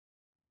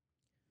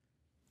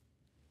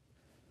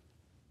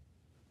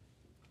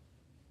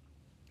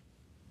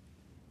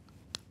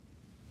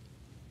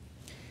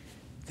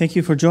Thank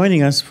you for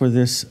joining us for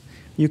this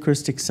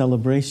Eucharistic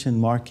celebration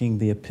marking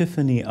the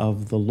Epiphany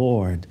of the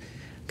Lord,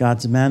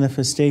 God's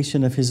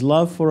manifestation of his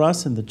love for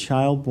us in the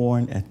child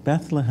born at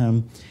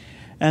Bethlehem,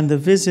 and the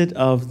visit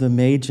of the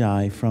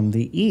Magi from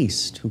the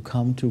east who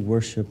come to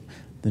worship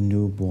the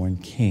newborn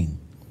King.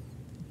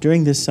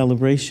 During this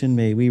celebration,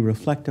 may we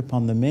reflect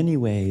upon the many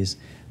ways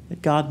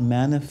that God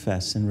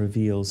manifests and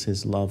reveals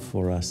his love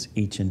for us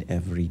each and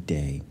every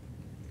day.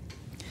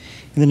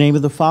 In the name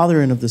of the Father,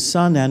 and of the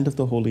Son, and of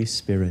the Holy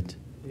Spirit.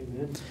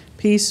 Amen.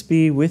 Peace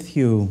be with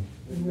you.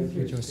 And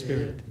with your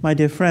spirit. My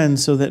dear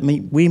friends, so that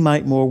we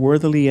might more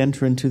worthily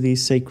enter into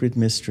these sacred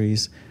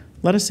mysteries,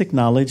 let us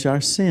acknowledge our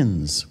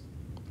sins.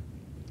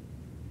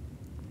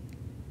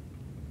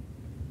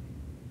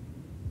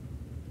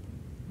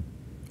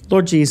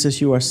 Lord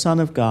Jesus, you are Son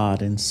of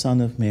God and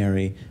Son of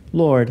Mary.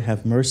 Lord,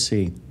 have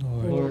mercy.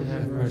 Lord,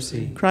 have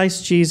mercy.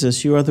 Christ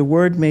Jesus, you are the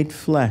Word made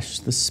flesh,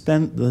 the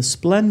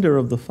splendor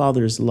of the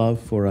Father's love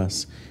for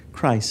us.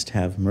 Christ,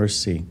 have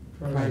mercy.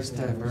 Christ,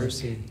 have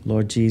mercy.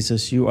 Lord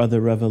Jesus, you are the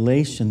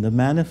revelation, the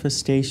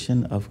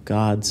manifestation of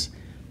God's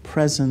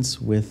presence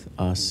with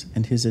us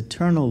and his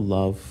eternal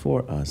love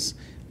for us.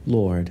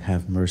 Lord,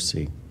 have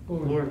mercy.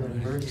 Lord,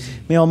 have mercy.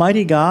 May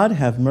Almighty God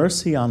have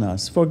mercy on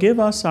us, forgive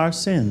us our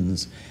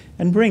sins,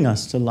 and bring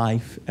us to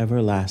life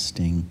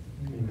everlasting.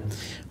 Amen.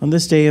 On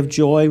this day of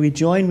joy, we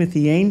join with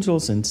the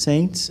angels and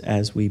saints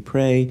as we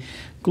pray,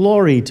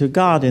 "Glory to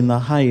God in the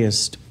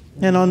highest,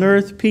 and on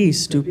earth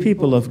peace to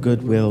people of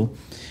good will.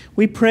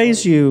 We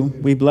praise you,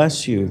 we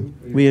bless you,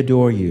 we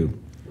adore you,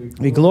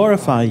 we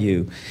glorify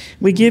you.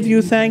 We give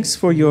you thanks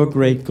for your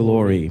great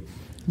glory.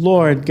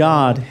 Lord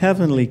God,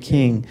 heavenly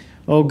King,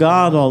 O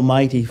God,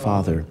 almighty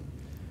Father,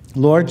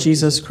 Lord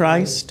Jesus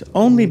Christ,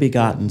 only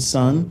begotten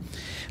Son,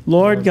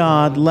 Lord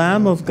God,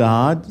 Lamb of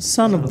God,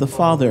 Son of the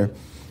Father,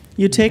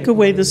 you take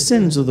away the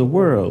sins of the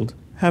world.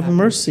 Have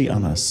mercy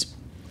on us.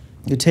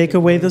 You take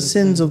away the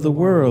sins of the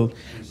world.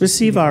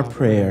 Receive our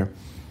prayer.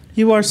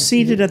 You are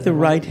seated at the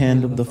right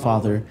hand of the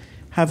Father.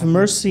 Have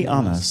mercy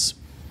on us.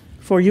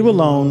 For you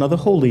alone are the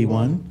Holy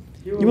One.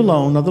 You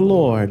alone are the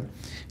Lord.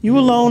 You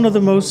alone are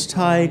the Most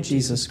High,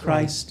 Jesus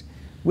Christ,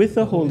 with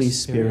the Holy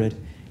Spirit,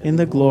 in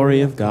the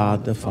glory of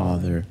God the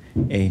Father.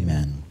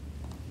 Amen.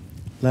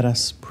 Let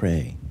us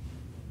pray.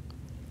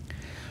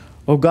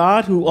 O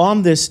God, who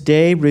on this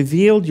day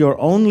revealed your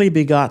only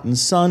begotten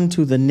Son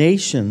to the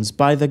nations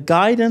by the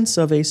guidance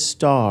of a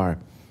star,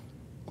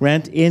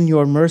 grant in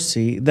your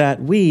mercy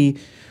that we,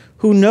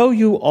 who know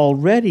you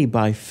already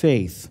by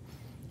faith,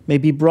 may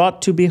be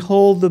brought to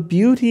behold the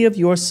beauty of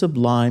your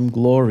sublime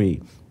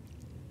glory.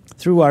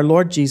 Through our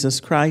Lord Jesus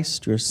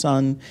Christ, your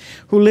Son,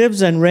 who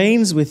lives and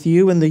reigns with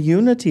you in the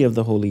unity of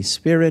the Holy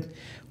Spirit,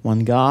 one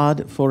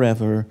God,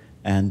 forever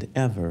and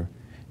ever.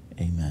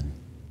 Amen.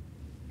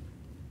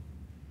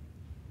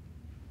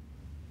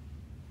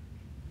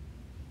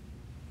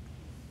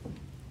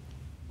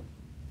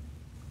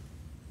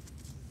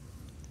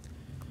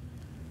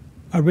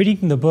 A reading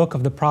from the book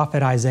of the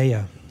prophet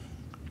Isaiah.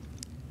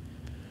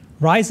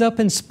 Rise up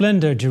in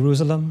splendor,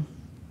 Jerusalem.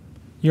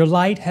 Your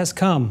light has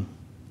come.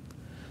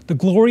 The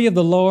glory of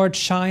the Lord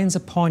shines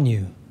upon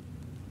you.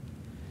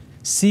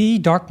 See,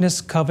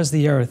 darkness covers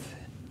the earth,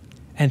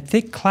 and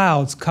thick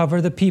clouds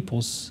cover the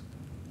peoples.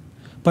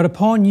 But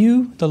upon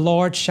you the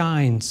Lord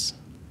shines,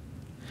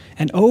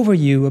 and over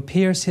you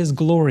appears his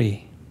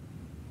glory.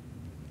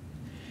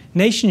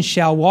 Nations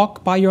shall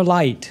walk by your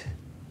light,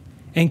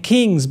 and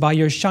kings by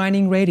your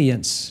shining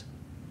radiance.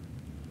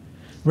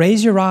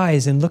 Raise your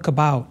eyes and look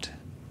about.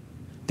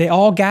 They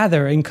all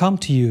gather and come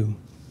to you.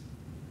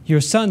 Your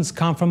sons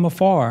come from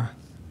afar,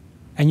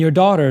 and your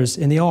daughters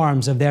in the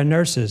arms of their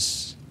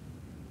nurses.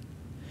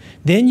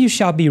 Then you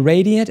shall be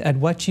radiant at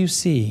what you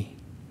see.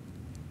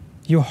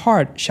 Your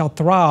heart shall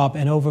throb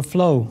and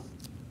overflow.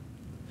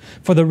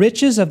 For the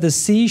riches of the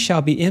sea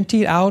shall be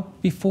emptied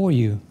out before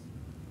you.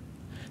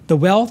 The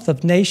wealth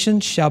of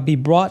nations shall be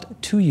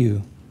brought to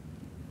you.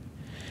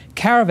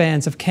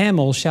 Caravans of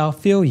camels shall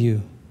fill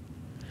you,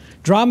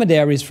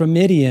 dromedaries from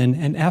Midian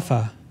and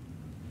Ephah.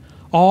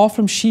 All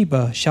from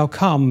Sheba shall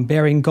come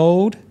bearing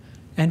gold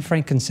and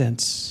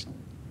frankincense,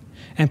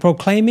 and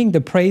proclaiming the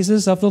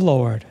praises of the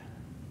Lord.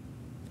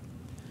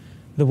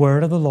 The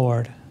word of the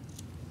Lord.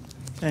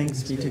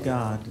 Thanks be to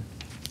God.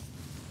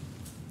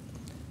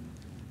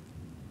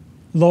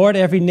 Lord,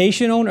 every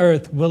nation on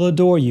earth will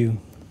adore you.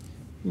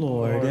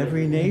 Lord,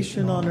 every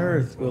nation on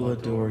earth will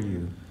adore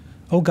you.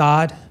 O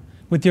God,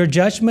 with your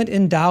judgment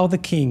endow the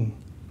king,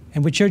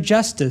 and with your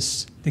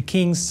justice the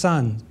king's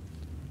son.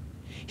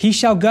 He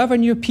shall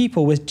govern your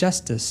people with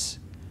justice,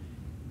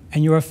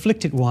 and your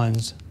afflicted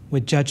ones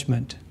with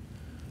judgment.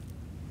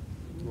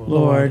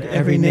 Lord,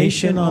 every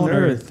nation on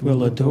earth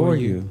will adore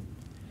you.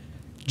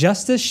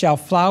 Justice shall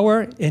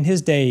flower in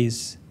his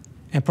days,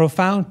 and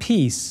profound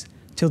peace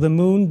till the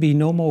moon be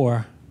no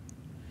more.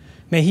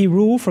 May he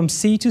rule from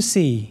sea to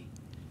sea,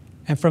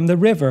 and from the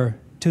river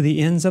to the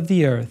ends of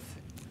the earth.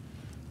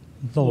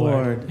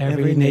 Lord,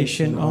 every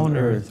nation on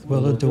earth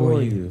will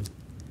adore you.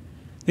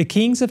 The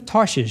kings of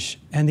Tarshish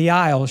and the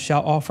isles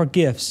shall offer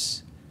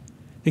gifts.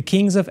 The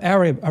kings of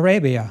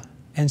Arabia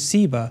and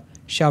Seba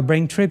shall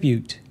bring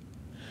tribute.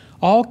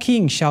 All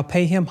kings shall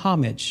pay him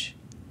homage.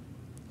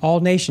 All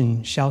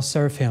nations shall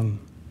serve him.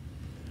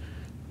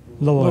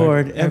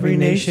 Lord, every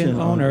nation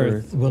on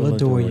earth will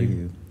adore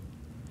you.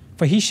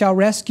 For he shall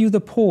rescue the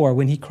poor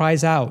when he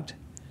cries out,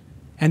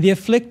 and the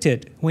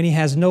afflicted when he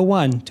has no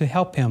one to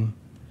help him.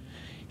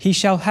 He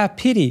shall have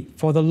pity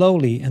for the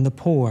lowly and the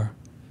poor.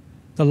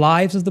 The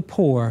lives of the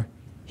poor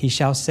he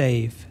shall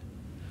save.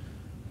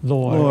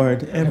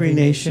 Lord, every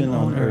nation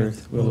on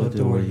earth will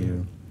adore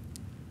you.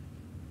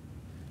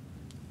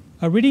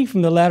 A reading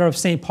from the letter of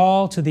St.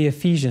 Paul to the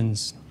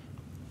Ephesians.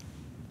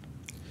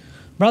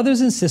 Brothers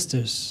and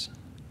sisters,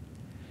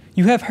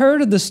 you have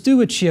heard of the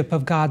stewardship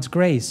of God's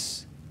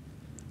grace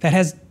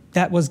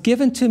that was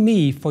given to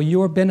me for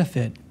your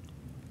benefit.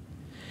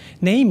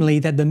 Namely,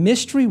 that the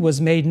mystery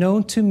was made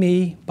known to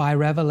me by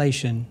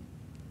revelation.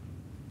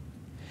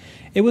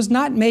 It was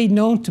not made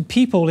known to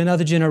people in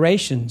other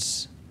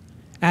generations,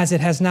 as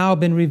it has now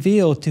been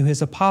revealed to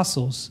his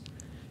apostles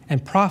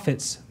and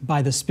prophets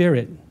by the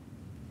Spirit,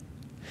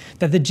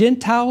 that the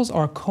Gentiles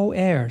are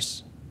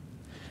co-heirs,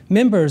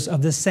 members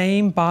of the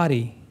same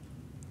body,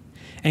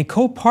 and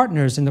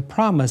co-partners in the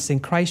promise in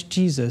Christ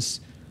Jesus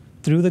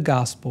through the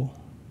gospel.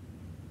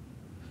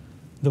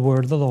 The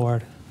word of the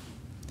Lord.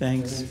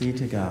 Thanks be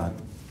to God.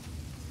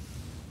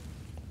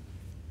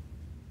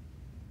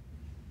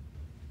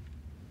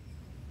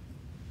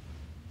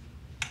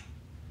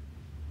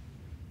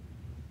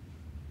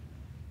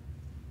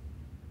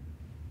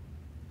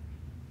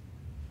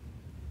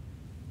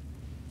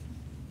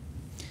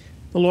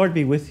 The Lord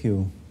be with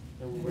you.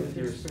 And with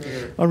your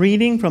spirit. A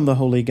reading from the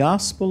Holy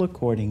Gospel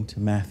according to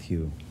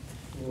Matthew.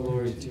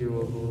 Glory to you,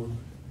 O Lord.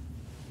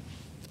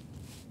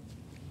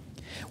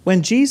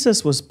 When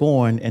Jesus was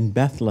born in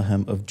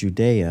Bethlehem of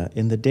Judea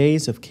in the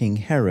days of King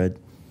Herod,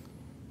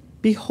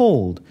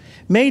 behold,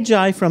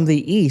 Magi from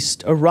the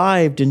east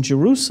arrived in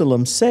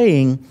Jerusalem,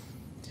 saying,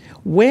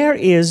 "Where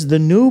is the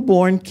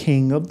newborn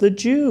King of the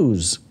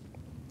Jews?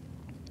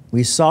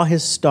 We saw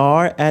his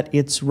star at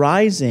its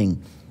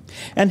rising,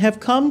 and have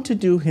come to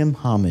do him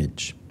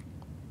homage."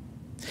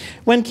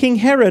 When King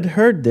Herod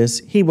heard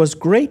this, he was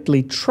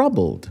greatly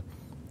troubled,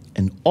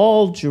 and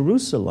all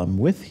Jerusalem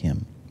with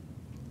him.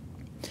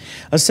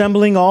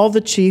 Assembling all the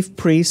chief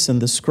priests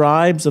and the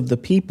scribes of the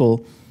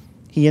people,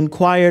 he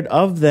inquired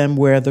of them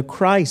where the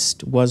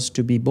Christ was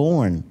to be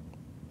born.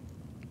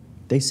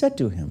 They said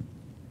to him,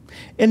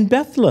 "In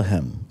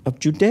Bethlehem of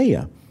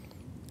Judea,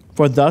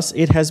 for thus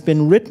it has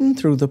been written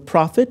through the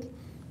prophet,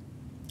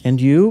 and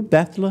you,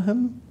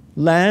 Bethlehem,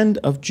 land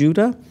of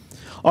Judah,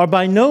 are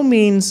by no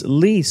means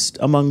least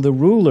among the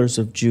rulers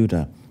of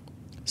Judah,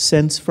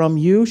 since from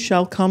you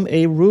shall come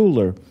a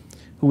ruler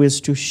who is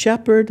to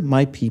shepherd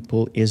my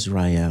people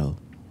Israel."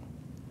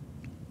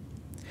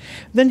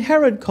 Then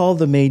Herod called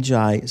the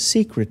Magi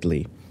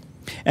secretly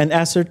and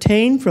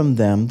ascertained from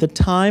them the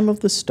time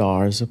of the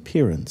star's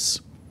appearance.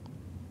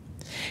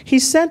 He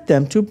sent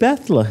them to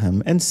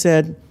Bethlehem and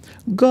said,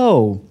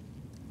 "Go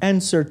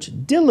and search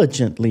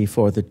diligently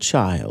for the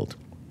child.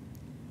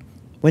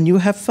 When you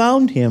have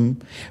found him,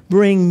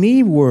 bring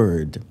me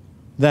word,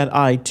 that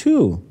I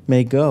too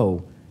may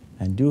go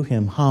and do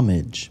him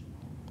homage."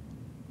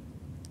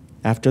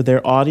 After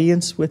their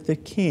audience with the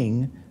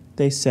king,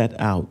 they set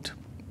out.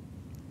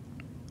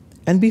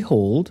 And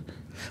behold,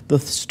 the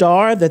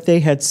star that they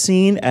had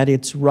seen at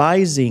its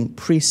rising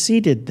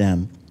preceded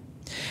them,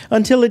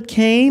 until it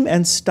came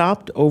and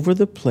stopped over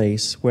the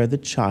place where the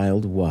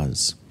child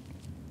was.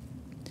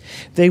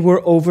 They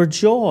were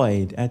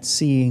overjoyed at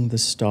seeing the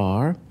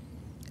star,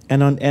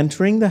 and on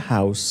entering the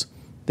house,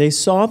 they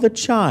saw the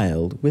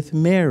child with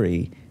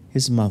Mary,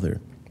 his mother.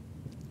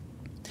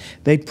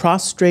 They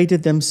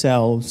prostrated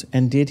themselves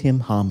and did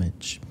him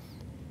homage.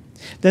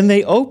 Then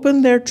they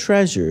opened their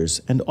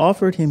treasures and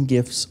offered him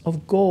gifts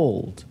of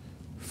gold,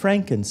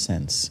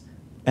 frankincense,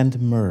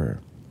 and myrrh.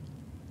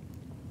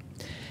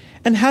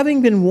 And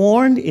having been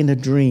warned in a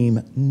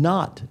dream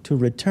not to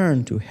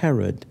return to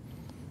Herod,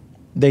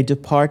 they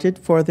departed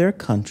for their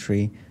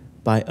country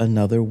by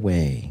another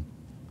way.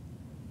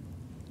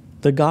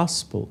 The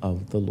Gospel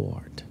of the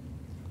Lord.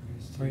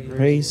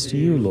 Praise to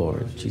you,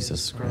 Lord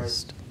Jesus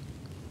Christ.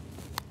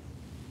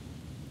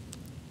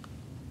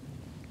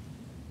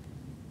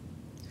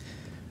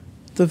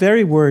 The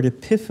very word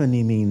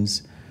Epiphany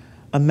means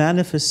a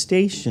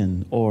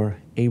manifestation or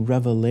a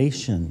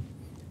revelation.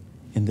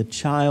 In the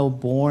child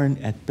born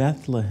at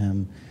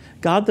Bethlehem,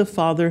 God the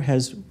Father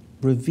has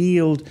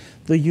revealed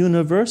the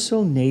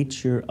universal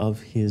nature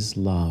of his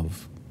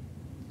love.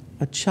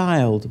 A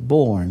child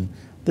born,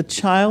 the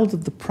child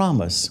of the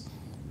promise,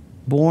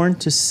 born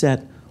to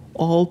set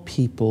all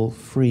people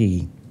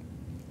free.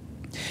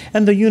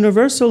 And the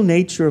universal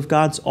nature of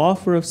God's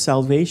offer of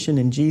salvation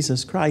in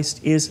Jesus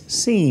Christ is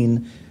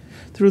seen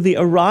through the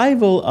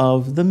arrival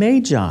of the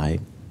Magi,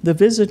 the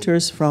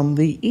visitors from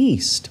the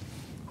east,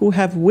 who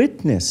have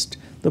witnessed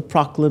the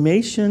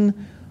proclamation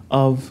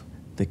of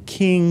the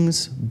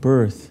King's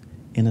birth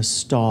in a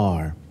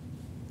star.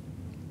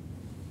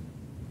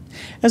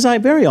 As I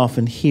very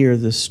often hear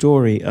the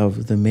story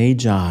of the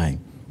Magi,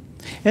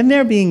 and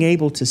their being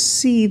able to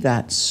see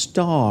that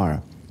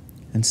star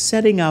and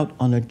setting out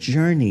on a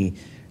journey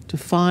to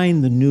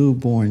find the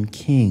newborn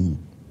king,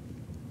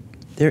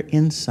 their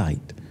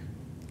insight,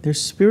 their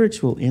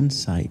spiritual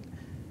insight,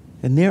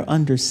 and their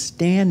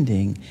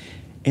understanding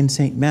in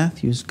St.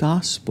 Matthew's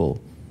Gospel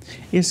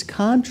is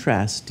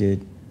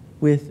contrasted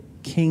with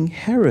King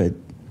Herod,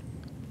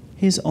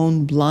 his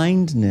own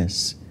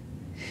blindness,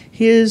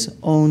 his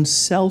own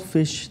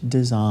selfish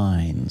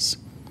designs,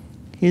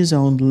 his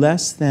own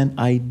less than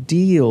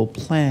ideal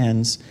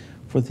plans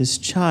for this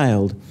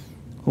child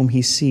whom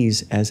he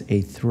sees as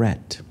a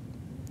threat.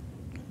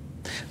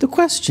 The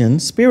question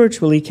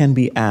spiritually can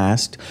be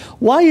asked,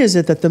 why is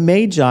it that the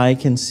Magi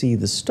can see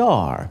the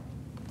star,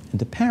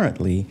 and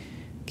apparently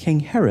King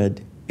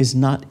Herod is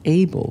not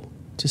able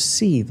to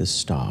see the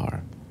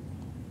star?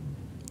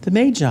 The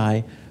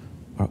Magi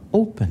are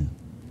open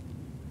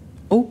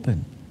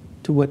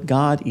to what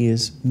God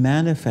is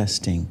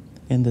manifesting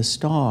in the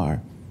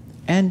star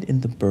and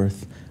in the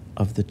birth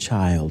of the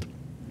child.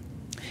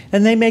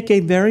 And they make a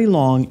very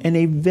long and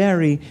a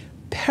very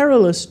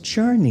perilous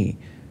journey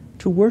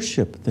to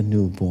worship the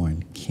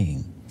newborn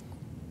king.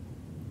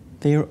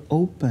 They are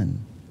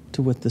open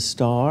to what the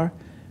star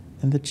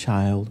and the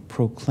child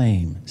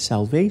proclaim: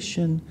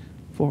 salvation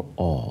for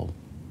all.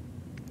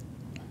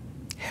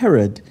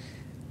 Herod,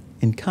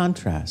 in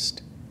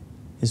contrast,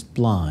 is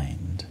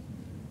blind,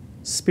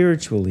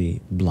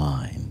 spiritually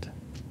blind,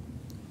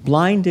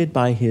 blinded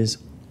by his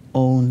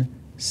own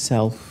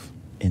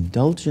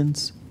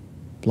self-indulgence,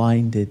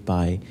 blinded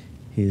by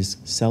his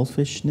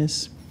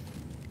selfishness.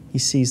 He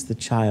sees the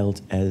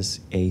child as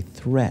a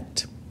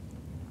threat,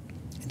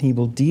 and he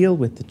will deal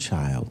with the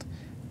child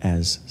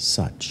as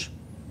such.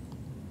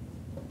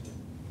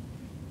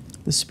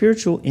 The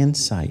spiritual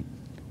insight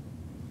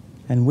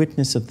and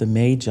witness of the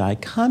Magi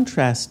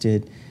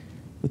contrasted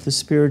with the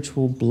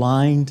spiritual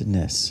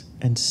blindness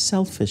and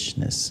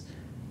selfishness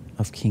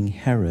of King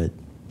Herod.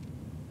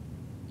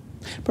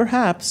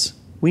 Perhaps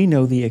we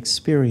know the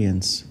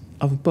experience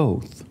of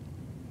both.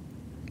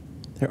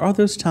 There are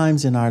those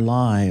times in our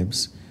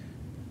lives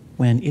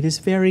when it is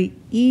very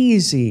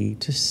easy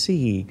to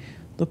see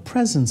the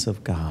presence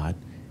of God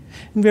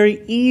and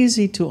very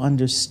easy to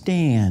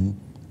understand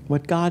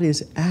what God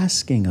is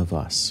asking of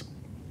us.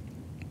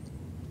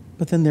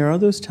 But then there are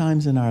those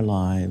times in our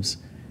lives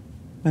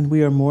when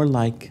we are more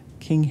like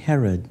King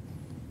Herod,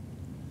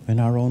 when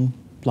our own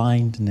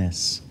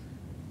blindness,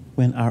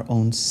 when our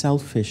own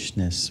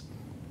selfishness,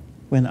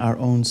 when our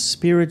own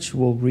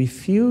spiritual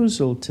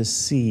refusal to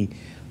see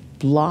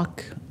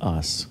block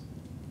us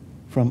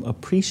from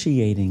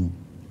appreciating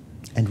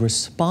and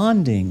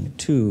responding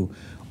to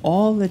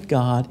all that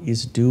God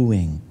is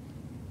doing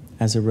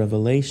as a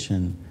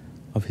revelation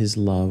of his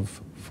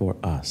love for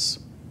us.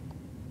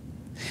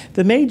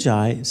 The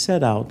Magi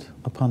set out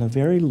upon a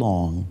very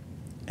long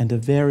and a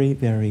very,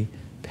 very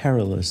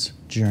perilous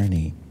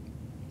journey.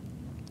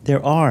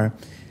 There are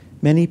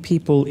many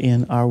people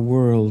in our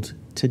world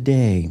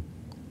today,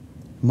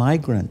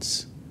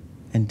 migrants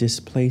and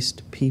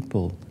displaced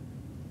people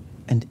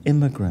and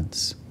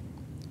immigrants,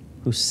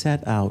 who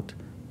set out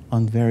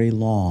on very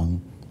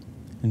long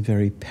and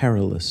very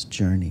perilous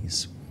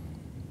journeys.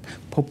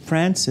 Pope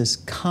Francis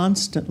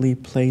constantly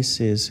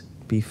places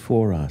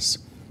before us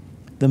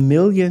the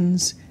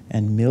millions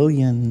and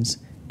millions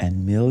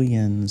and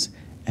millions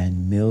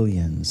and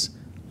millions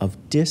of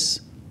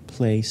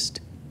displaced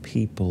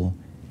people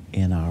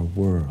in our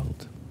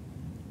world.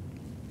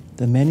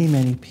 The many,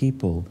 many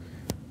people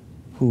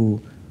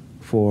who,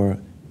 for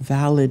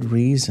valid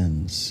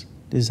reasons,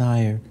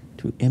 desire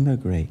to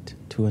immigrate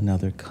to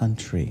another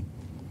country.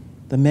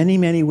 The many,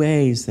 many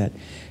ways that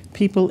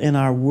people in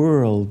our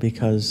world,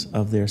 because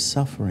of their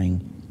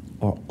suffering,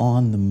 are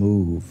on the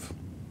move.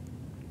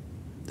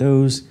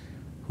 Those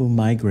who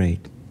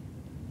migrate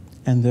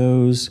and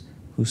those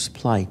whose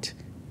plight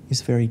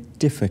is very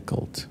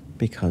difficult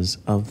because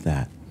of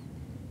that.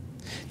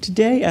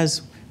 Today,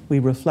 as we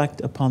reflect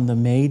upon the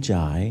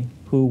Magi,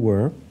 who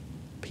were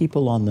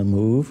people on the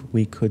move,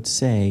 we could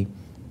say,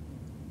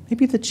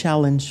 maybe the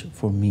challenge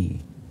for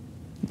me,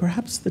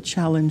 perhaps the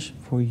challenge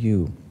for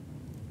you,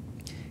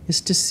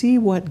 is to see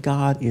what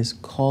God is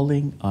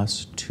calling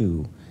us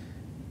to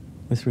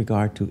with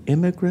regard to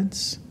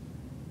immigrants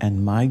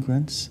and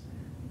migrants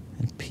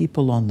and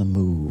people on the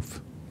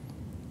move.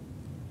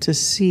 To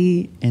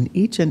see in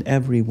each and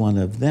every one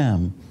of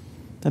them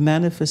the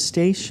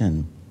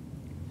manifestation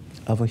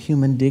of a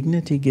human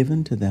dignity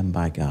given to them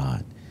by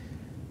God,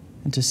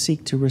 and to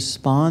seek to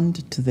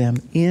respond to them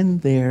in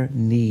their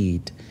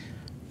need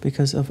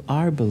because of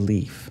our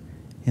belief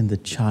in the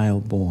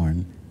child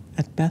born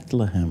at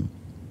Bethlehem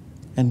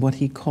and what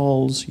he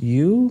calls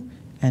you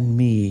and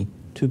me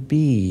to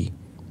be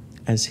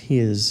as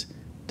his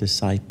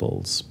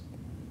disciples.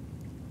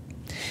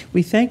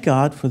 We thank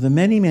God for the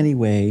many, many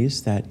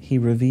ways that he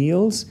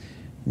reveals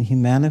and he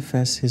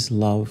manifests his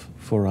love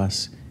for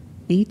us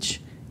each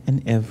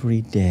and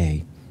every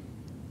day.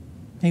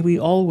 May we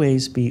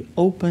always be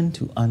open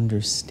to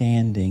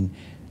understanding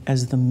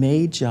as the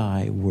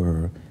Magi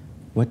were,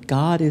 what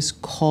God is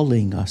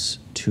calling us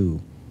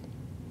to,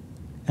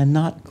 and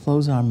not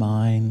close our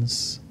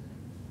minds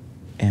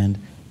and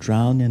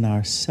drown in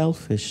our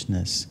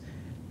selfishness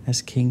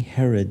as King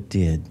Herod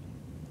did.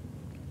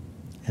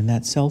 And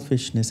that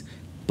selfishness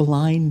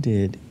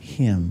blinded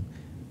him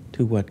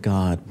to what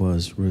God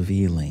was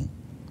revealing.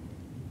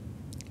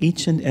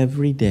 Each and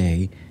every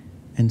day,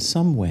 in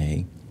some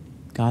way,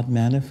 God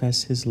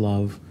manifests his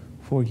love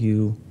for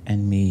you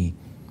and me.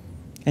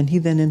 And he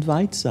then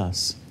invites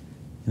us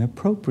in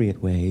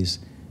appropriate ways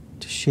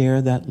to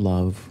share that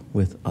love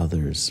with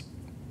others.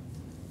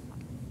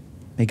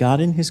 May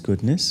God in his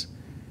goodness,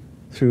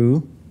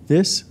 through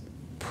this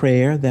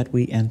prayer that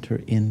we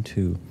enter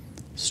into,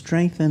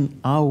 strengthen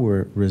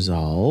our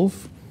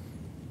resolve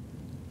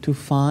to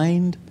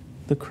find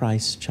the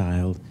Christ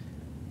child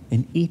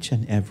in each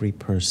and every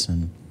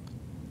person,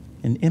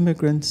 in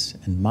immigrants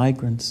and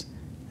migrants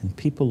and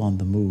people on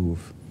the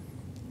move,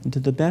 and to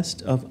the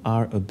best of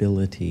our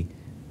ability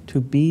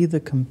to be the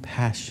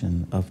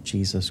compassion of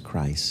Jesus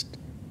Christ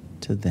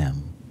to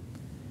them.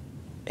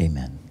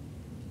 Amen.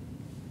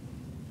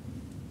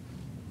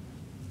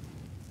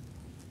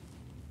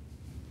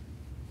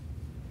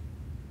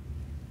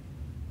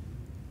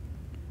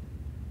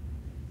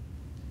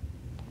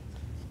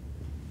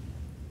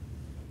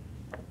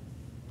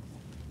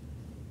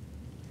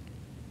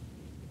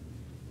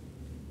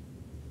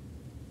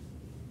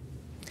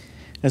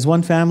 As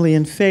one family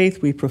in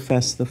faith, we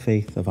profess the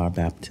faith of our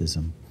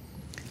baptism.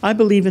 I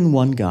believe in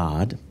one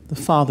God, the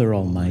Father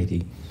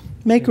Almighty,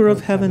 maker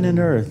of heaven and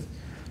earth,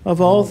 of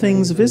all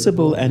things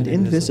visible and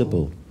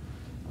invisible.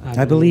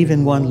 I believe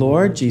in one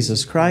Lord,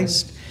 Jesus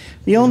Christ,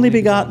 the only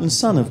begotten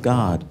Son of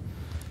God,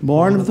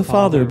 born of the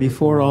Father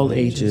before all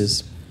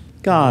ages,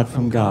 God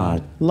from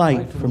God,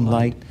 light from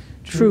light,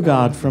 true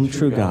God from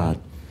true God,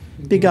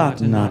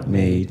 begotten, not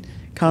made,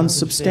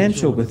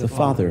 consubstantial with the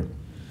Father.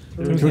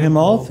 Through him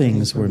all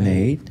things were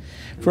made.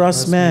 For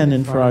us men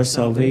and for our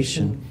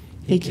salvation,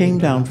 he came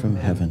down from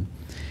heaven,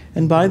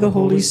 and by the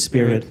Holy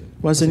Spirit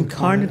was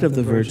incarnate of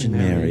the Virgin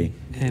Mary,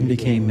 and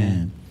became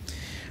man.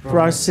 For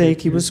our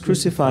sake he was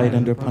crucified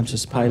under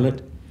Pontius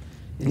Pilate.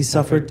 He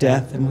suffered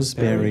death and was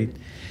buried,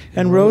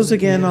 and rose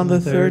again on the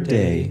third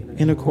day,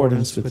 in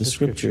accordance with the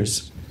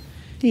Scriptures.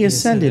 He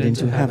ascended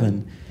into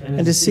heaven,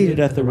 and is seated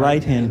at the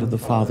right hand of the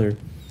Father.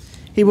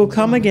 He will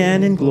come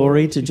again in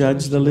glory to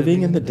judge the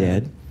living and the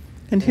dead,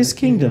 and his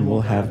kingdom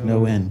will have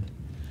no end.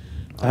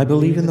 I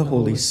believe in the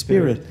Holy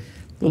Spirit,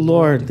 the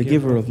Lord, the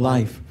giver of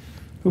life,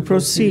 who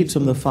proceeds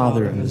from the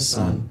Father and the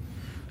Son,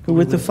 who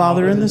with the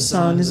Father and the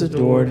Son is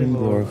adored and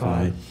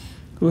glorified,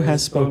 who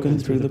has spoken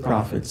through the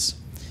prophets.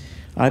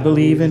 I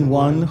believe in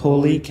one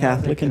holy,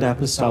 Catholic, and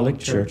Apostolic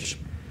Church.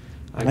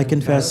 I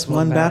confess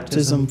one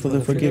baptism for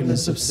the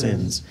forgiveness of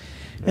sins,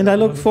 and I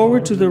look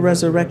forward to the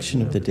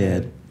resurrection of the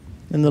dead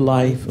and the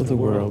life of the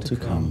world to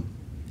come.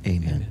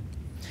 Amen.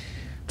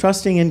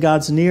 Trusting in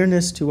God's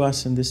nearness to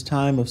us in this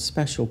time of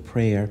special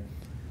prayer,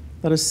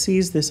 let us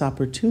seize this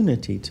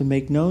opportunity to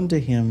make known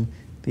to him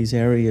these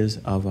areas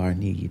of our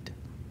need.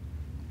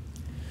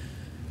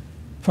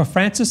 For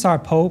Francis our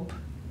Pope,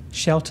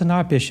 Shelton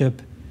our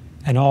Bishop,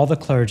 and all the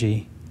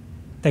clergy,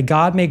 that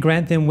God may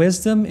grant them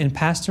wisdom in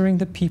pastoring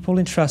the people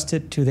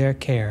entrusted to their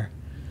care,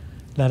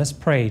 let us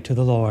pray to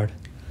the Lord.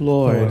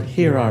 Lord,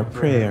 hear our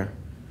prayer.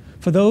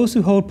 For those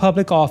who hold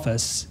public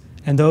office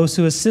and those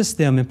who assist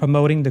them in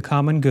promoting the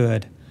common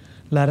good,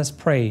 let us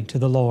pray to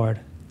the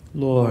Lord.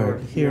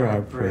 Lord, hear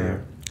our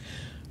prayer.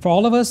 For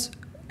all of us,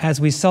 as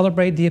we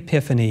celebrate the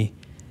Epiphany,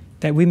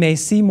 that we may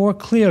see more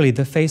clearly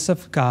the face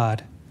of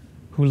God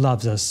who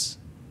loves us,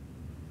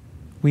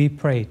 we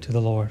pray to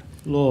the Lord.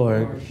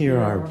 Lord, hear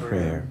our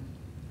prayer.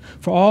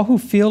 For all who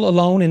feel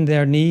alone in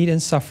their need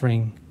and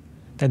suffering,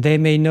 that they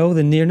may know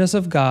the nearness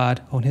of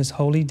God on his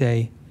holy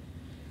day,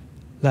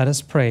 let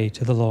us pray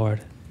to the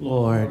Lord.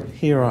 Lord,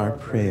 hear our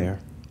prayer.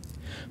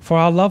 For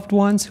our loved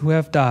ones who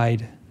have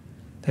died,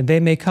 that they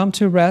may come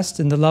to rest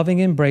in the loving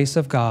embrace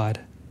of God,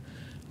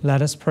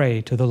 let us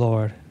pray to the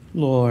Lord.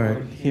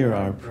 Lord, hear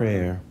our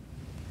prayer.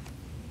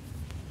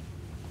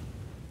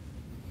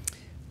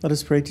 Let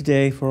us pray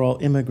today for all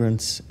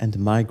immigrants and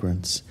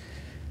migrants,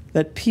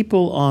 that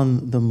people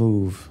on the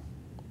move,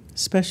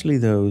 especially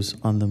those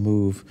on the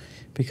move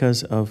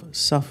because of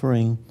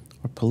suffering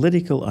or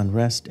political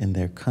unrest in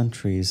their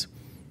countries,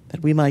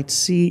 that we might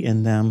see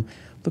in them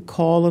the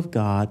call of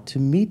God to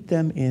meet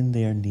them in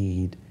their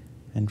need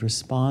and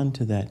respond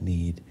to that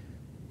need.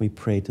 We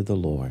pray to the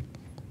Lord.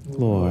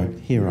 Lord,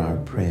 hear our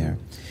prayer.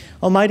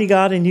 Almighty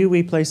God, in you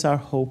we place our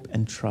hope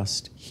and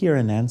trust. Hear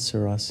and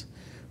answer us.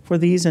 For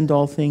these and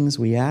all things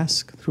we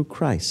ask through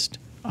Christ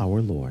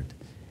our Lord.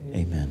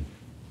 Amen.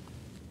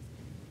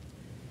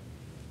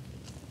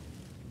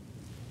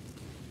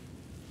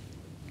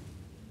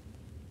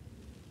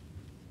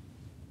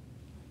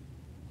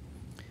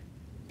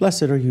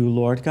 Blessed are you,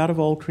 Lord, God of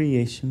all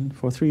creation,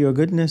 for through your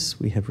goodness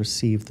we have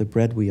received the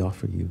bread we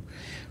offer you.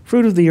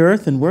 Fruit of the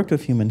earth and work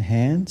of human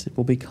hands, it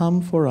will become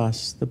for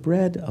us the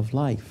bread of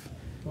life.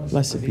 Blessed be God forever. Blessed be God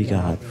forever. Blessed are you, Lord, God of all creation, for through your goodness we have received the bread we offer you. Fruit of the earth and work of human hands, it will become for us the bread of life. Blessed be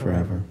God forever. Blessed be God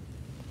forever.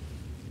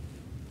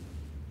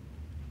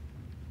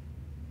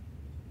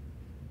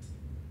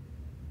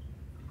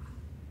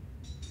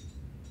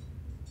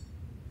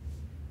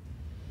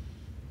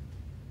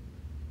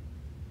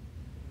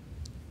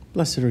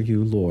 Blessed are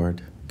you,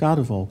 Lord, God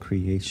of all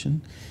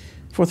creation.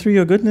 For through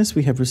your goodness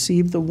we have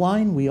received the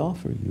wine we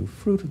offer you,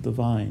 fruit of the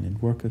vine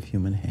and work of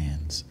human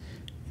hands.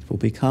 It will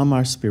become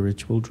our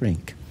spiritual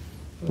drink.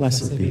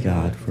 Blessed be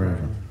God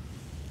forever.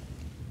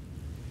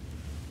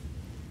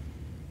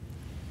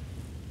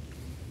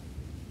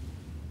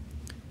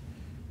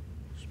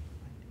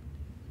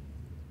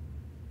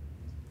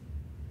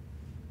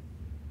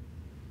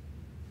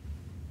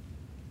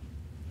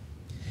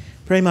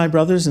 Pray, my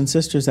brothers and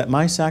sisters, that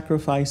my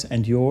sacrifice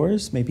and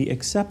yours may be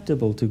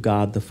acceptable to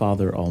God the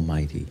Father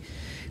Almighty.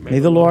 May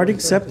the Lord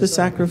accept the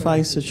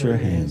sacrifice at your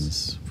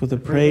hands, for the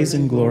praise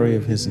and glory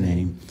of his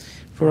name,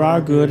 for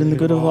our good and the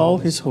good of all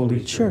his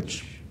holy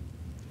church.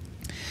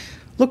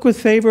 Look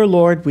with favor,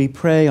 Lord, we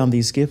pray, on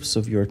these gifts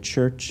of your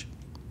church,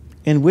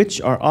 in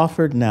which are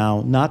offered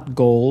now not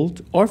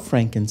gold or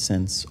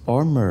frankincense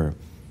or myrrh,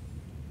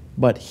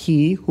 but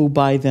he who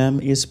by them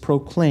is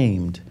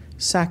proclaimed,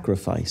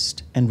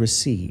 sacrificed, and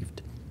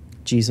received,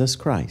 Jesus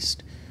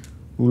Christ,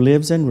 who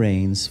lives and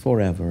reigns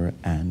forever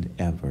and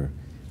ever.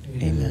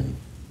 Amen.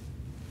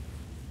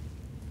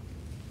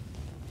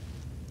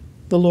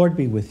 The Lord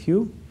be with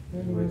you.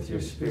 And with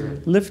your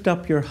spirit. Lift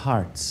up your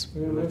hearts.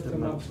 We lift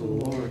them up to the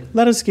Lord.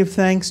 Let us give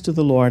thanks to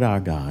the Lord our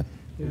God.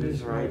 It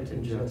is right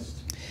and just.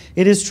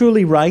 It is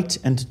truly right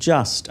and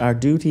just, our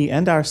duty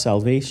and our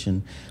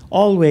salvation,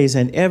 always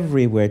and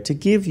everywhere, to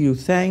give you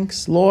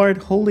thanks, Lord,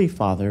 Holy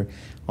Father,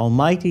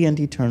 Almighty and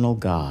eternal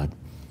God.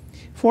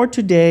 For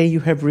today you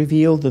have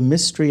revealed the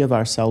mystery of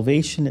our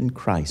salvation in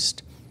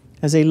Christ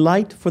as a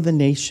light for the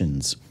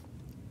nations.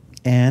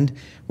 And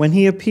when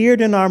he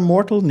appeared in our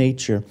mortal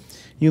nature,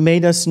 you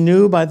made us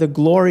new by the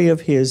glory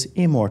of his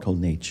immortal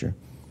nature.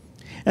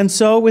 And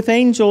so with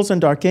angels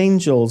and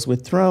archangels,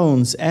 with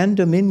thrones and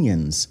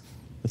dominions,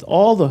 with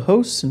all the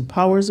hosts and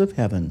powers of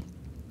heaven,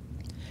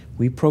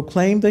 we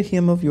proclaim the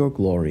hymn of your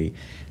glory,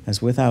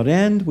 as without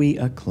end we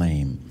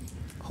acclaim.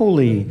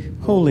 Holy,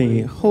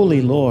 holy,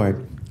 holy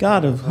Lord,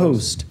 God of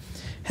hosts,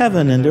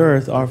 heaven and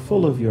earth are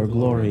full of your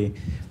glory.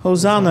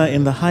 Hosanna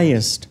in the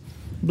highest.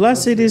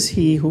 Blessed is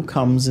he who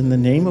comes in the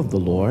name of the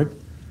Lord.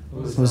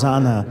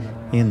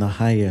 Hosanna in the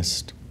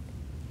highest.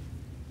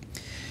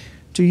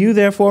 To you,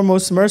 therefore,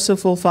 most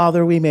merciful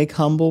Father, we make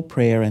humble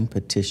prayer and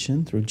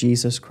petition through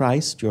Jesus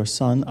Christ, your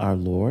Son, our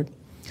Lord,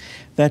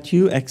 that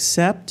you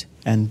accept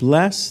and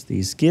bless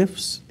these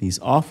gifts, these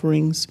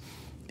offerings,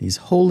 these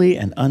holy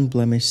and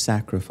unblemished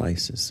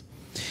sacrifices,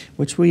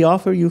 which we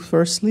offer you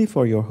firstly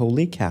for your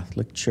holy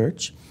Catholic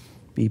Church.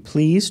 Be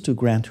pleased to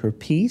grant her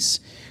peace,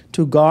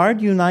 to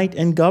guard, unite,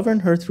 and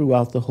govern her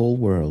throughout the whole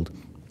world.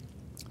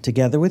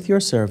 Together with your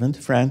servant,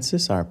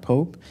 Francis, our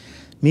Pope,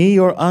 me,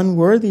 your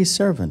unworthy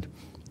servant,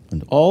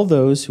 and all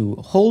those who,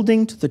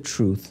 holding to the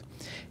truth,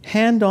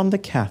 hand on the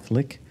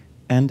Catholic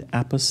and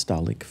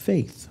apostolic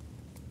faith.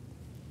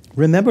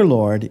 Remember,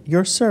 Lord,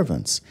 your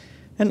servants,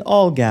 and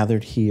all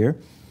gathered here,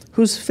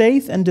 whose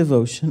faith and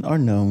devotion are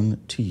known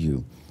to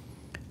you.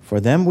 For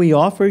them we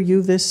offer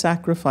you this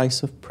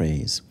sacrifice of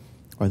praise,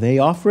 or they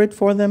offer it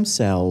for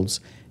themselves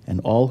and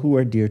all who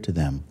are dear to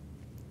them,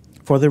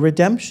 for the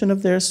redemption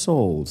of their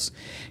souls,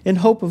 in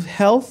hope of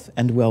health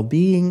and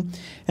well-being,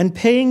 and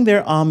paying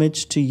their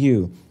homage to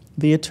you,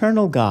 the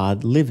eternal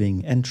God,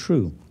 living and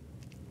true.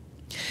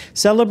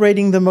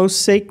 Celebrating the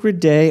most sacred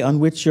day on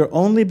which your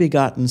only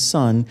begotten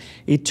Son,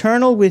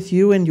 eternal with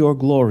you in your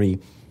glory,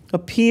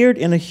 appeared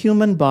in a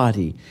human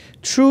body,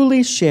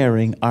 truly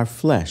sharing our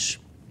flesh,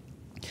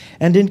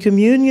 and in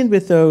communion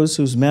with those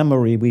whose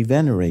memory we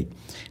venerate,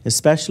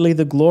 especially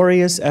the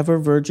glorious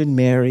ever-Virgin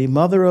Mary,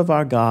 Mother of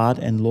our God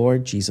and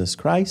Lord Jesus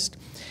Christ,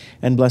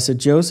 and blessed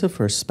Joseph,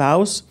 her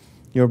spouse,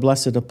 your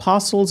blessed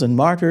apostles and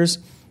martyrs,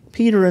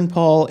 Peter and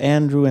Paul,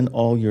 Andrew, and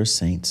all your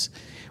saints.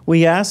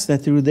 We ask that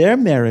through their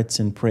merits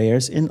and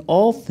prayers in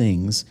all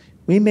things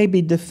we may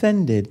be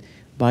defended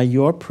by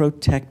your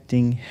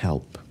protecting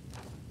help.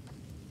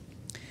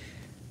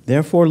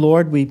 Therefore,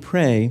 Lord, we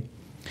pray,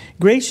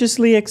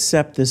 graciously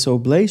accept this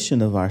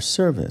oblation of our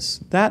service,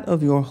 that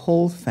of your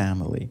whole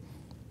family.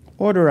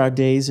 Order our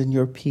days in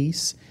your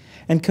peace,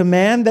 and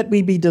command that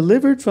we be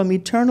delivered from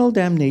eternal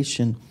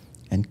damnation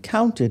and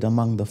counted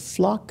among the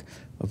flock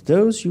of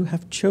those you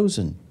have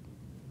chosen.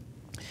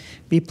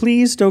 Be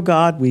pleased, O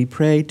God, we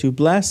pray, to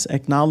bless,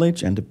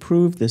 acknowledge, and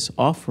approve this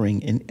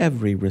offering in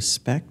every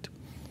respect.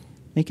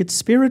 Make it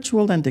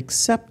spiritual and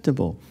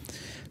acceptable,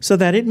 so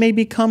that it may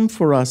become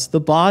for us the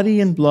body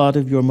and blood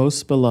of your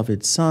most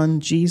beloved Son,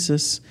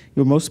 Jesus,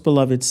 your most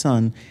beloved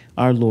Son,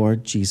 our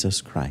Lord Jesus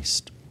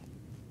Christ.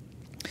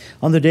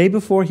 On the day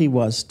before he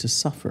was to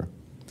suffer,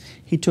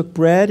 he took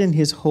bread in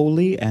his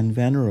holy and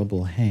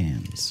venerable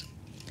hands.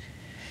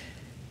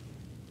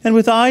 And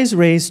with eyes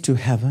raised to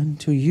heaven,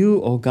 to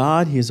you, O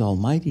God, his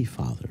almighty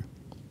Father,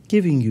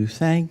 giving you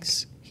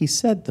thanks, he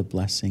said the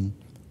blessing,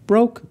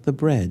 broke the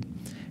bread,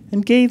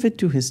 and gave it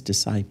to his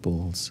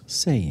disciples,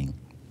 saying,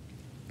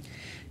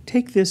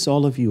 "Take this,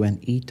 all of you, and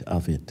eat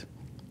of it,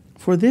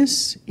 for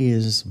this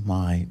is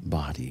my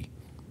body,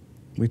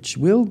 which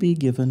will be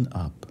given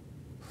up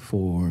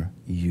for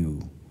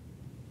you."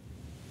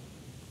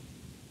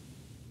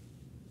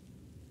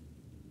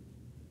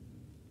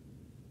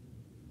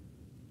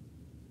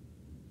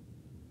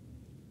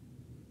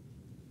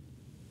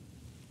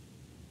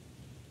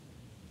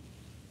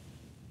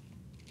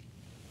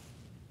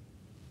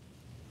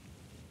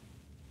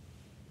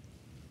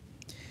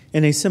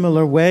 In a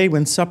similar way,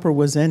 when supper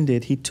was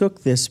ended, he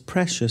took this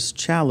precious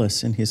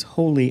chalice in his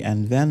holy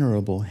and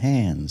venerable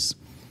hands,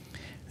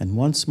 and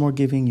once more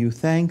giving you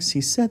thanks,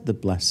 he said the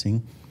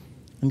blessing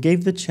and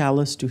gave the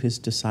chalice to his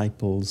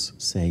disciples,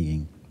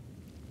 saying,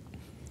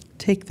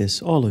 "Take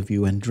this, all of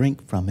you, and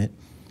drink from it,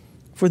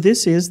 for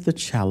this is the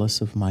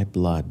chalice of my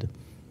blood,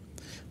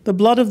 the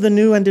blood of the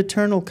new and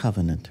eternal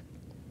covenant,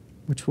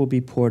 which will be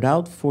poured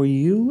out for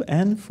you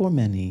and for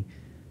many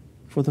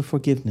for the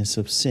forgiveness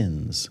of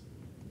sins.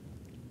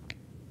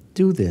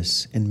 Do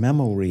this in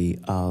memory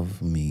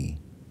of me."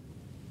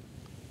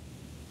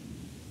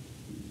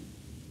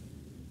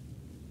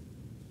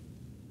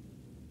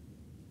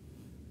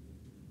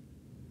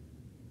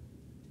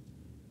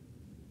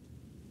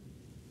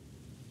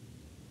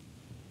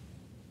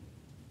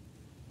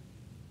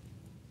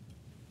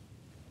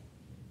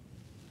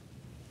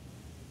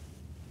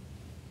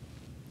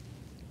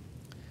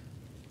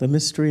 The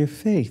mystery of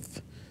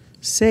faith.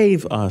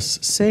 Save us,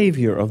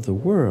 Savior of the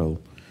world,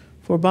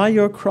 for by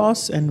your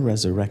cross and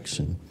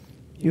resurrection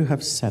you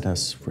have set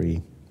us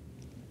free.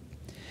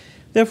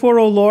 Therefore,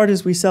 O Lord,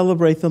 as we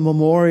celebrate the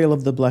memorial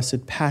of the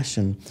Blessed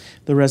Passion,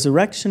 the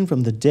resurrection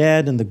from the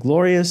dead, and the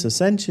glorious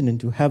ascension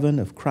into heaven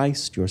of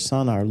Christ, your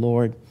Son, our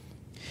Lord,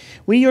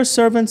 we, your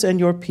servants and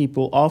your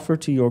people, offer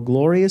to your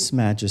glorious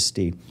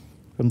majesty,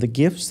 from the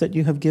gifts that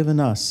you have given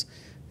us,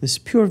 this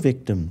pure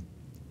victim,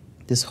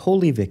 this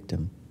holy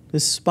victim,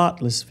 this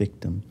spotless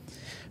victim,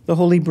 the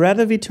holy bread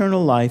of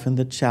eternal life and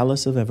the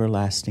chalice of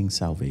everlasting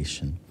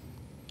salvation.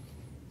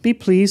 Be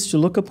pleased to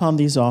look upon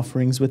these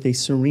offerings with a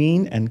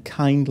serene and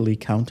kindly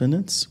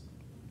countenance,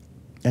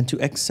 and to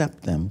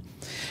accept them,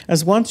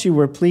 as once you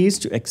were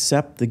pleased to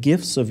accept the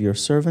gifts of your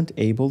servant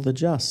Abel the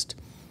just,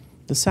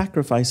 the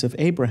sacrifice of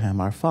Abraham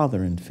our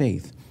father in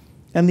faith,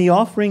 and the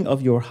offering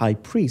of your high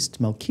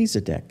priest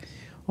Melchizedek,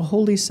 a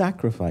holy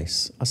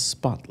sacrifice, a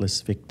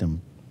spotless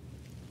victim.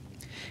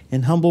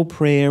 In humble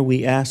prayer,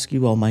 we ask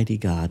you, Almighty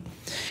God,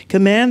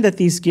 command that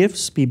these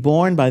gifts be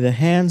borne by the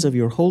hands of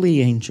your holy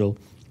angel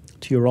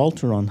to your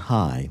altar on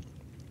high,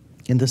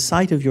 in the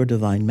sight of your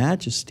divine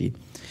majesty,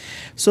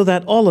 so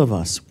that all of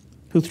us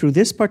who through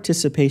this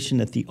participation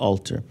at the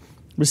altar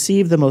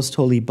receive the most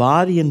holy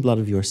body and blood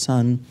of your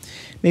Son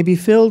may be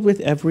filled with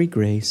every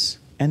grace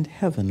and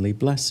heavenly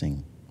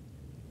blessing.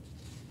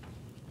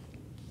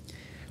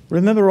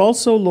 Remember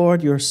also,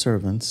 Lord, your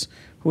servants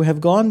who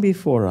have gone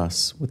before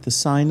us with the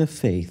sign of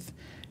faith,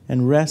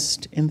 and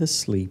rest in the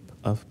sleep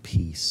of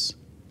peace.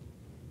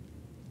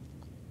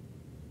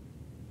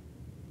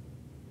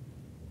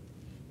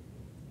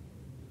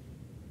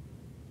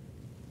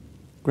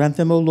 Grant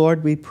them, O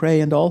Lord, we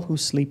pray, and all who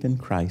sleep in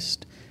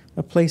Christ,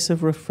 a place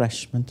of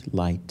refreshment,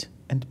 light,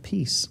 and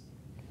peace.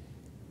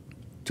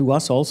 To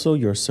us also,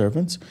 your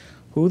servants,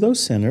 who, though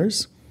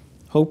sinners,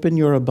 hope in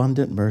your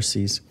abundant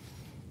mercies,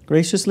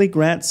 graciously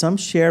grant some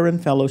share in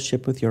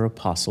fellowship with your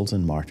apostles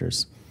and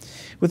martyrs,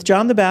 with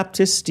John the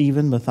Baptist,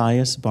 Stephen,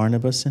 Matthias,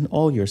 Barnabas, and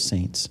all your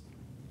saints.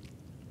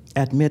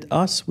 Admit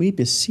us, we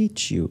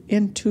beseech you,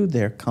 into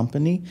their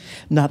company,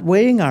 not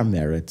weighing our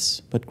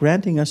merits, but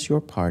granting us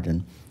your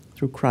pardon,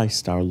 through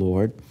Christ our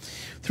Lord,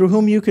 through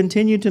whom you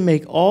continue to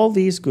make all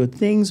these good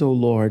things, O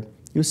Lord.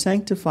 You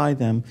sanctify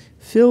them,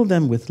 fill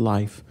them with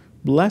life,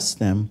 bless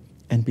them,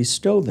 and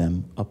bestow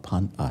them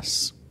upon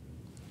us.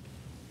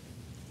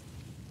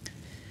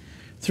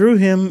 Through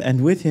him,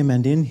 and with him,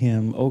 and in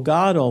him, O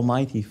God,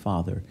 Almighty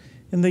Father,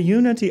 in the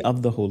unity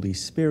of the Holy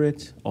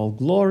Spirit, all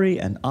glory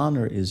and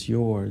honor is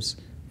yours,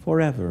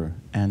 forever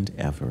and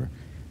ever.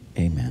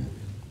 Amen.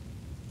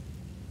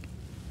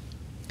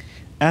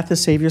 At the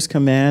Savior's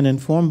command,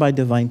 informed by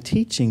divine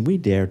teaching, we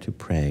dare to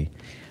pray.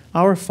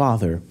 Our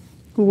Father,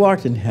 who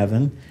art in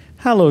heaven,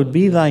 hallowed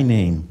be thy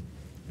name.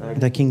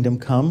 Thy kingdom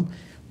come,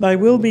 thy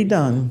will be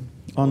done,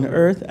 on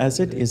earth as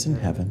it is in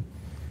heaven.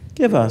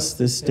 Give us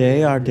this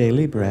day our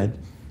daily bread,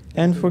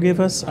 and forgive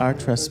us our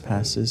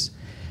trespasses,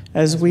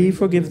 as we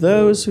forgive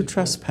those who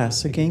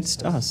trespass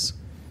against us.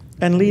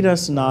 And lead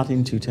us not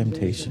into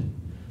temptation,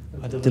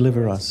 but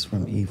deliver us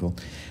from evil.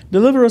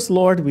 Deliver us,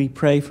 Lord, we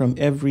pray, from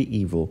every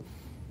evil.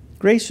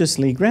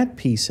 Graciously grant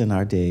peace in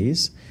our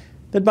days,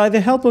 that by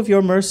the help of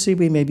your mercy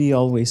we may be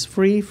always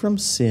free from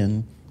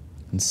sin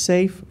and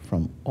safe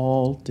from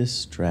all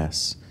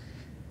distress,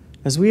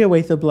 as we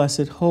await the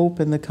blessed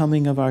hope and the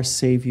coming of our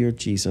Savior,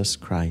 Jesus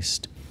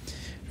Christ.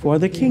 For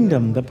the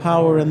kingdom, the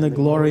power, and the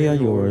glory are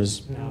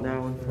yours,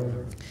 now and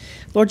forever.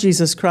 Lord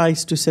Jesus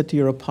Christ, who said to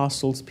your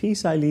apostles,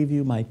 "Peace I leave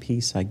you, my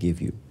peace I give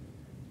you,"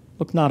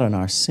 look not on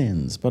our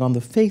sins, but on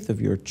the faith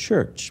of your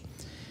church,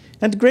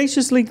 and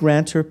graciously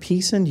grant her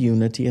peace and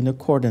unity in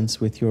accordance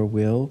with your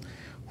will,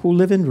 who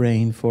live and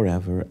reign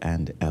forever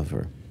and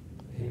ever.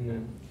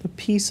 Amen. The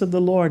peace of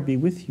the Lord be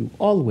with you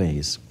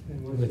always.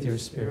 And with your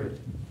spirit.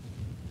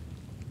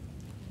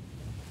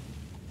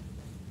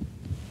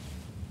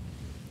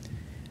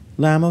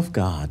 Lamb of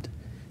God,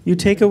 you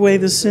take away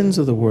the sins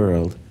of the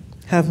world.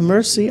 Have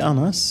mercy on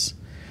us.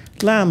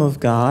 Lamb of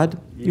God,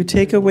 you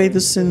take away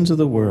the sins of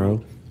the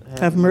world.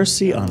 Have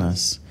mercy on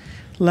us.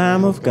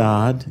 Lamb of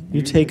God,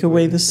 you take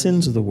away the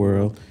sins of the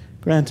world.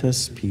 Grant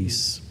us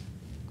peace.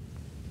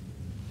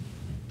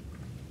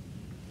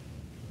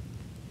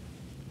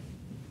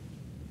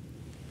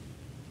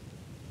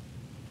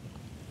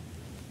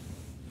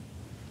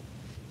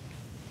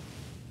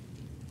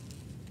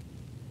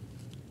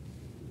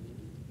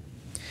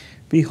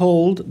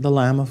 Behold the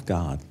Lamb of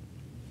God.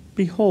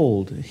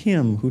 Behold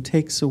him who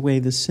takes away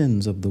the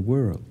sins of the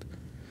world.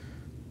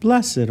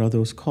 Blessed are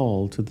those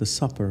called to the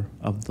supper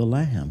of the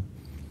Lamb.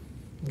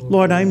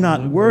 Lord, I am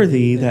not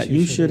worthy that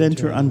you should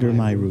enter under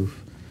my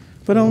roof,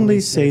 but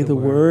only say the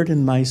word,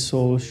 and my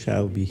soul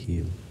shall be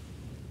healed.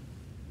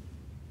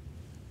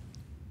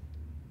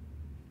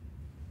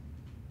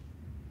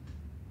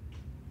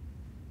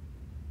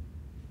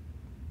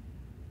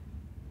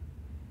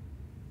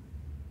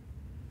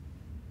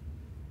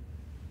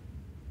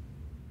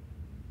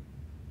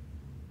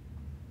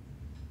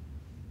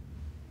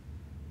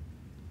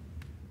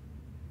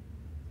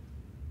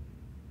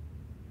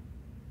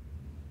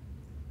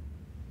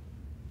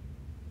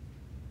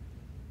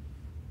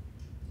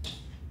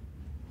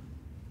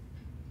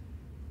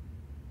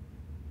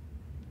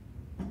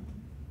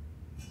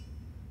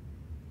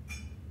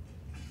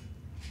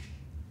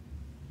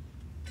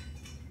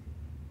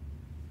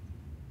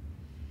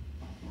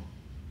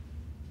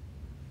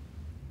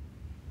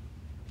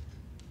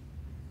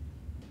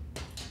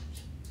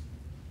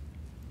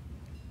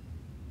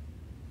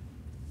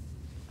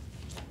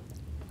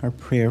 Our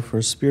prayer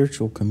for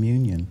spiritual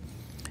communion.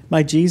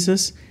 My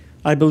Jesus,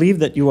 I believe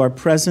that you are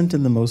present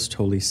in the most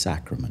holy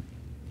sacrament.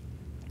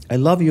 I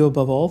love you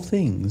above all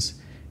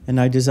things, and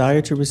I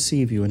desire to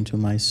receive you into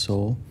my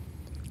soul.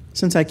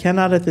 Since I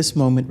cannot at this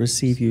moment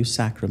receive you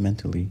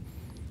sacramentally,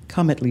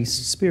 come at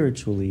least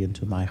spiritually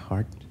into my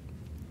heart.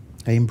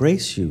 I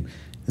embrace you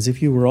as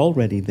if you were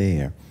already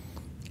there,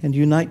 and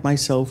unite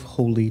myself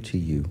wholly to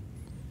you.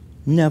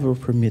 Never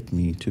permit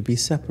me to be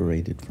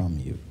separated from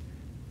you.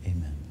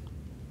 Amen.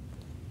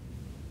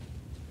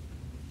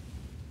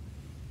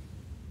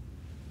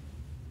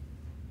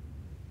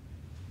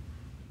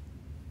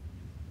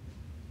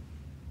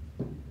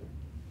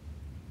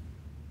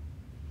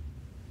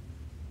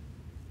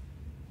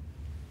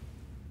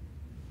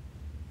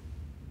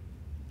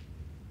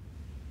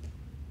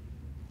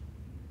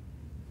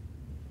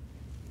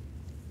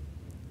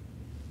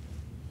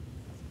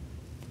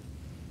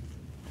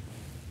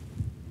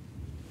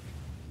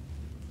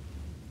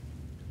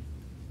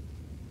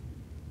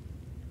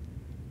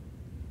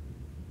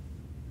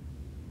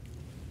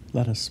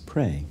 Let us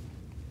pray.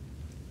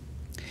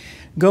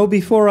 Go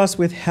before us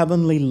with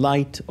heavenly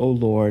light, O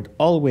Lord,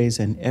 always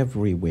and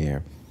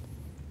everywhere,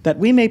 that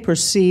we may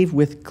perceive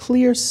with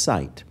clear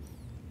sight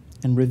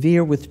and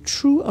revere with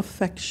true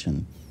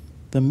affection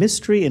the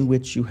mystery in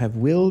which you have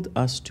willed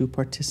us to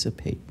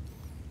participate,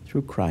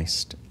 through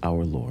Christ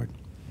our Lord.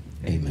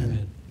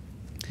 Amen.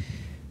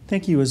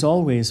 Thank you, as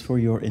always, for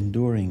your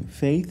enduring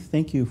faith.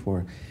 Thank you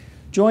for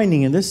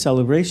joining in this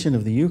celebration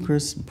of the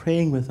Eucharist and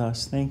praying with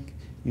us. Thank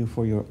you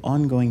for your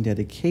ongoing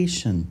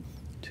dedication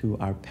to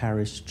our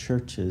parish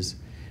churches.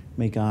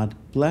 May God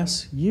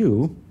bless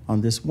you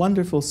on this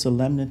wonderful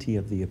solemnity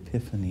of the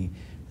Epiphany,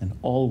 and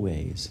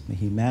always may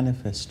he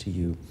manifest to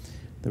you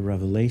the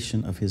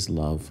revelation of his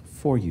love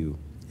for you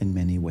in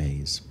many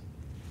ways.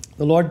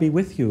 The Lord be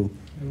with you.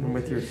 And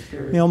with your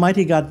spirit. May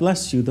Almighty God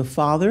bless you, the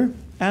Father,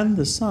 and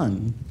the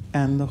Son,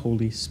 and the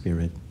Holy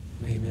Spirit.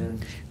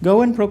 Amen.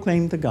 Go and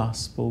proclaim the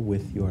gospel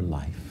with your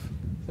life.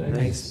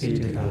 Thanks be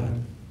to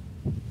God.